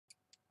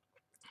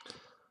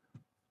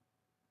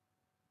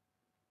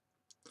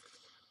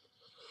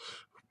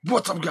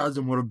What's up, guys?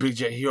 I'm with Big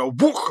J here.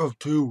 Welcome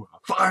to,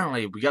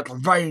 finally, we got the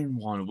rain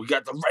one, we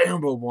got the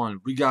rainbow one,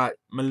 we got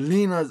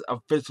Mileena's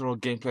official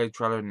gameplay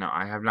trailer. Now,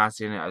 I have not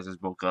seen it. I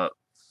just woke up.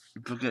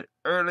 I took it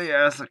early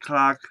as the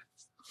clock,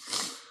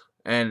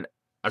 and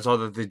I saw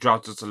that they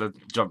dropped it, so let's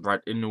jump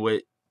right into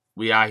it.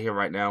 We are here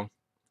right now.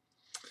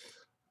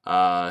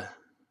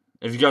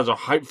 If you guys are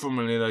hyped for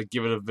Mileena,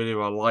 give it a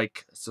video a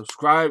like.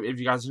 Subscribe if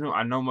you guys are new.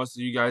 I know most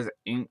of you guys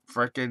ain't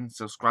freaking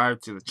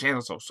subscribed to the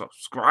channel, so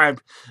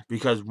subscribe.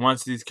 Because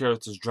once these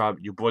characters drop,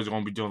 your boys are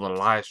going to be doing the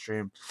live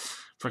stream.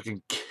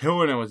 Freaking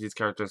killing it with these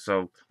characters,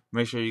 so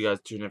make sure you guys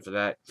tune in for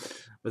that.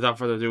 Without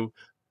further ado,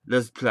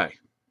 let's play.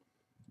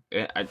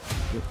 Okay.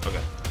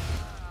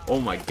 Oh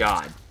my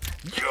god.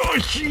 Yo,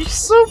 she's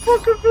so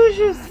fucking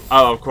vicious!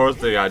 Oh, of course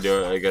they gotta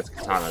do it against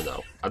Katana,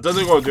 though. I thought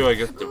they were gonna do it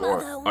against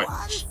Devore.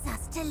 Alright.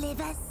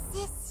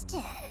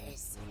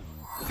 Sisters.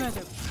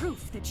 Further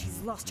proof that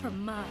she's lost her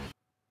mind.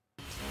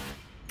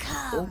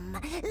 Come,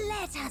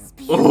 let us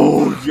be.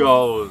 Oh,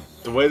 yo,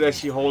 the way that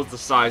she holds the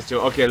sides too.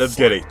 Okay, let's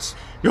get it.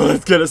 Yo,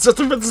 let's get it.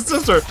 Sister versus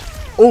sister.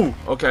 Oh,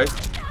 okay.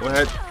 Go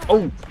ahead.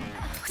 Oh.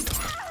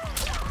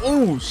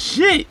 Oh,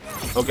 shit.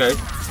 Okay.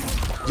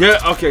 Yeah,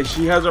 okay,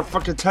 she has her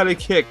fucking tele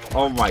kick.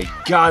 Oh my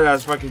god,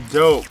 that's fucking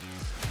dope.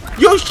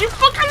 Yo, she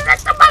fucking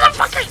wrecked the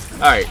motherfucker.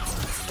 Alright.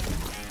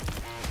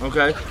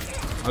 Okay.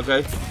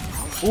 Okay.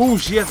 Ooh,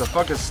 she has a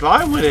fucking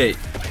slide with it.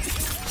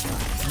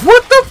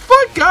 What the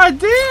fuck?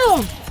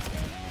 Goddamn.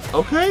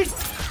 Okay.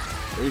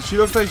 She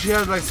looks like she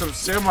has like some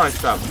samurai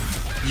stuff.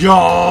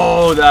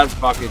 Yo, that's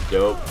fucking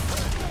dope.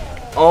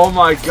 Oh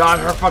my god,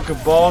 her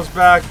fucking balls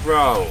back,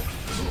 bro.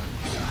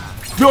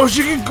 Yo,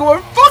 she can go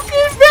and fucking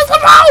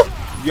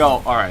invisible.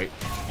 Yo, alright.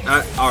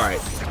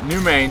 Alright. New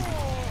main.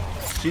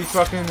 She's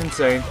fucking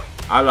insane.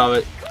 I love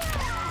it.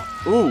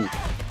 Ooh.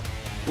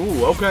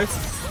 Ooh, okay.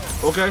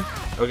 Okay.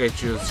 Okay,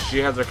 she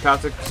has her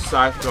classic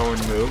side throwing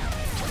move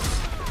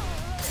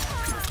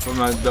from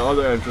the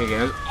other MK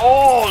games.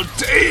 Oh,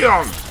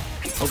 damn!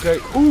 Okay,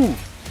 ooh!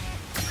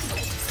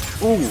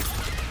 Ooh!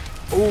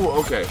 Ooh,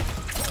 okay.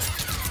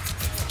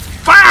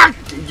 Fuck!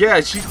 Yeah,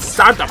 she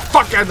stopped the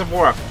fuck out of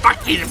Devore.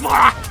 Fuck you,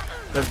 Devore!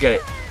 Let's get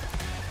it.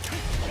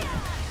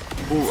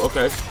 Ooh,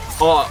 okay.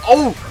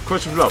 Oh!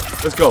 Crushing blow.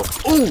 Let's go.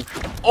 Ooh!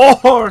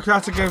 Oh, her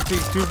classic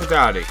MK 2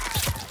 fatality.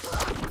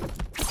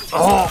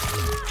 Oh!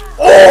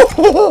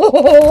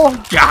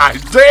 Oh, god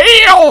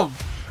damn!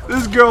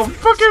 This girl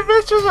fucking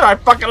vicious and I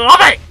fucking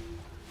love it!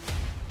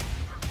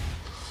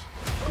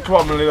 Come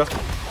on, Mileena.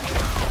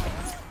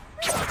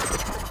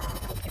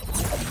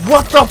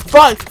 What the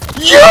fuck?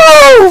 Yo!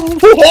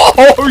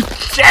 Oh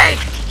shit!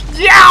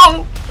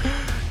 Yo!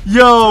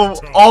 Yo!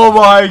 Oh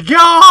my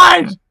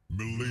god!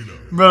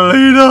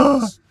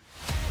 Mileena!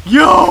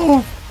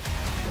 Yo!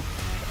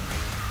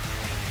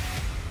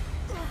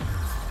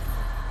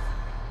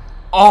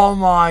 Oh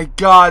my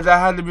god, that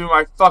had to be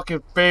my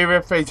fucking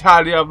favorite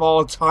fatality of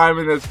all time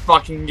in this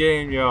fucking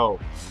game,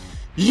 yo.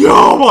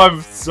 Yo, I'm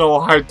so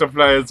hyped to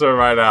play this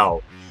right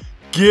now.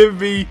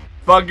 Give me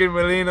fucking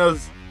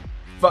Mileena's...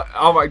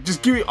 Oh my,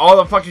 just give me all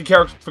the fucking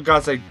characters for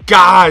God's sake.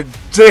 God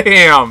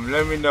damn,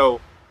 let me know.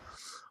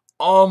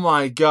 Oh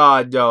my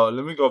god, yo,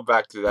 let me go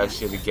back to that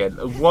shit again.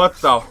 What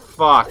the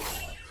fuck?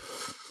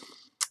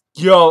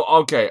 Yo,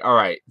 okay,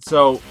 alright,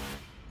 so...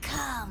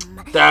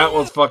 That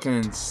was fucking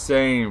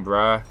insane,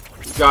 bruh.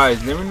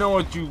 Guys, let me know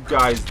what you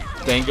guys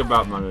think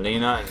about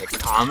Mileena in the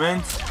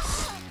comments.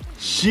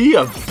 She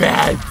a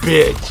bad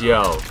bitch,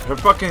 yo. Her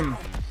fucking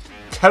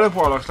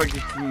teleport looks like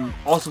it can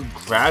also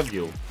grab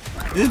you.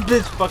 This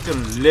bitch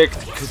fucking licked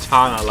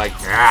Katana like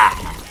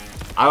ah.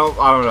 I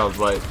don't know,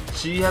 but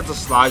she has to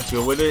slide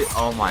through with it.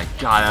 Oh my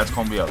god, that's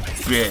gonna be a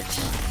bitch.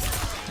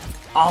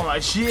 Oh my,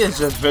 she is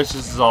just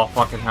vicious as all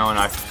fucking hell, and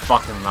I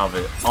fucking love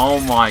it. Oh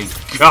my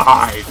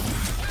god.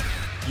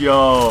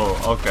 Yo,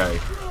 okay.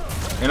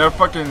 And her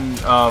fucking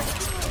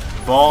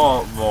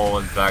ball roll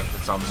is back to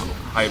some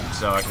hype,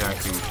 so I can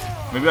actually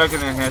maybe I can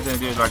enhance it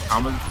and do like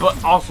combos.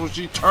 But also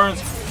she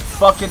turns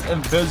fucking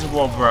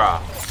invisible,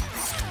 bruh.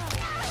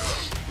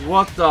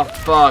 What the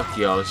fuck,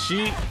 yo?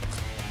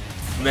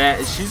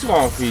 Man, she's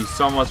gonna be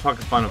so much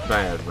fucking fun to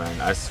play as, man.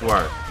 I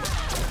swear.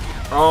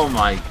 Oh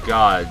my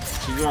god,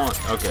 she's going.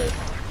 Okay.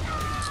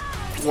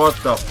 What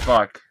the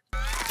fuck?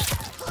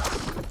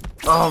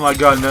 Oh my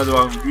god, another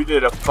one. You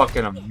did a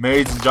fucking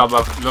amazing job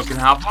of looking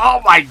how.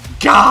 Oh my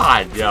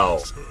god,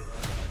 yo.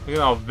 Look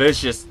at how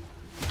vicious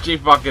she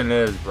fucking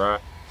is, bruh.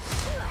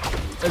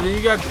 And then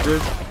you got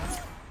this.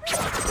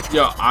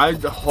 Yo, I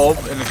hope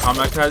in the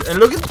combat card. And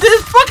look at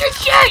this fucking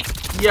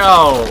shit!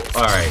 Yo,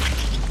 alright.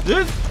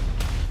 This.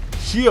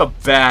 She a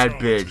bad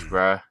bitch,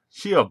 bruh.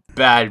 She a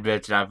bad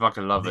bitch, and I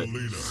fucking love it.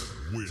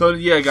 So,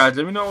 yeah, guys,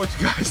 let me know what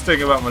you guys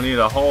think about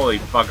Mileena. Holy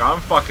fuck, I'm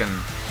fucking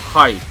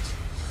hyped.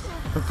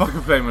 I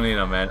fucking play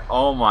Mileena, man.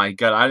 Oh my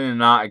god, I did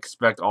not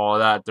expect all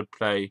that to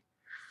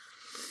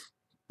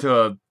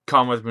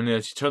come with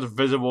Mileena. She turns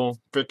invisible,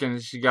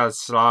 freaking, she got a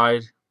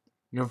slide.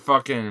 You know,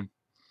 fucking,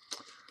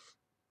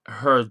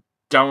 her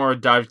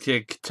downward dive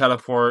kick,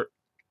 teleport,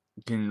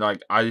 can,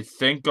 like, I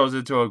think goes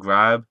into a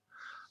grab.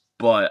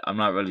 but I'm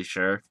not really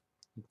sure.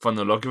 From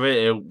the look of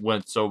it, it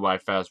went so by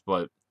fast,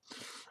 but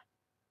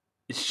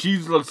she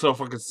looks so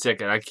fucking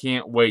sick, and I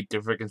can't wait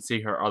to freaking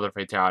see her other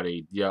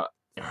fatality. Yeah,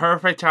 her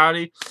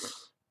fatality,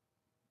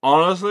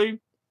 honestly,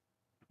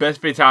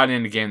 best fatality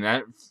in the game.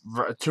 That,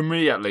 to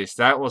me at least,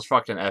 that was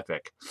fucking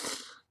epic.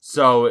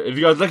 So, if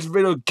you guys like this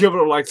video, give it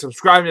a like,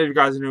 subscribe if you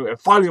guys are new,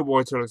 and follow your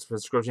boy to the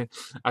description.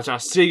 I shall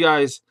see you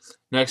guys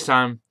next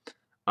time.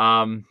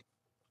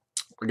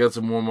 I got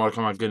some more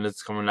come on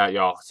goodness coming at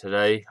y'all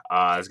today.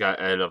 I just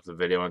gotta edit up the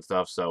video and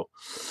stuff, so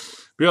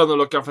be on the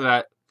lookout for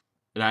that.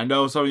 And I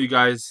know some of you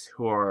guys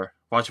who are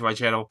watching my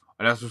channel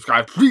and not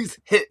subscribed, please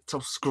hit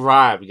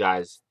subscribe,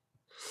 guys.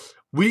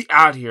 We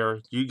out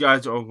here. You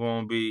guys are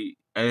going to be...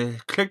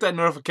 And click that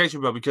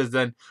notification bell, because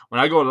then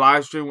when I go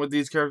live stream with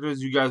these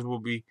characters, you guys will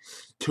be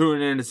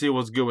tuning in to see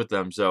what's good with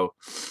them. So,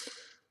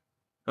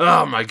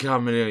 oh my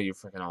god, Mileena, you're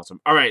freaking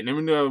awesome. Alright, let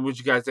me know what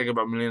you guys think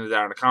about Mileena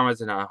down in the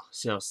comments, and I'll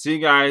see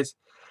you guys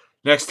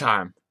next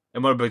time.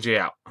 And Big J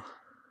out.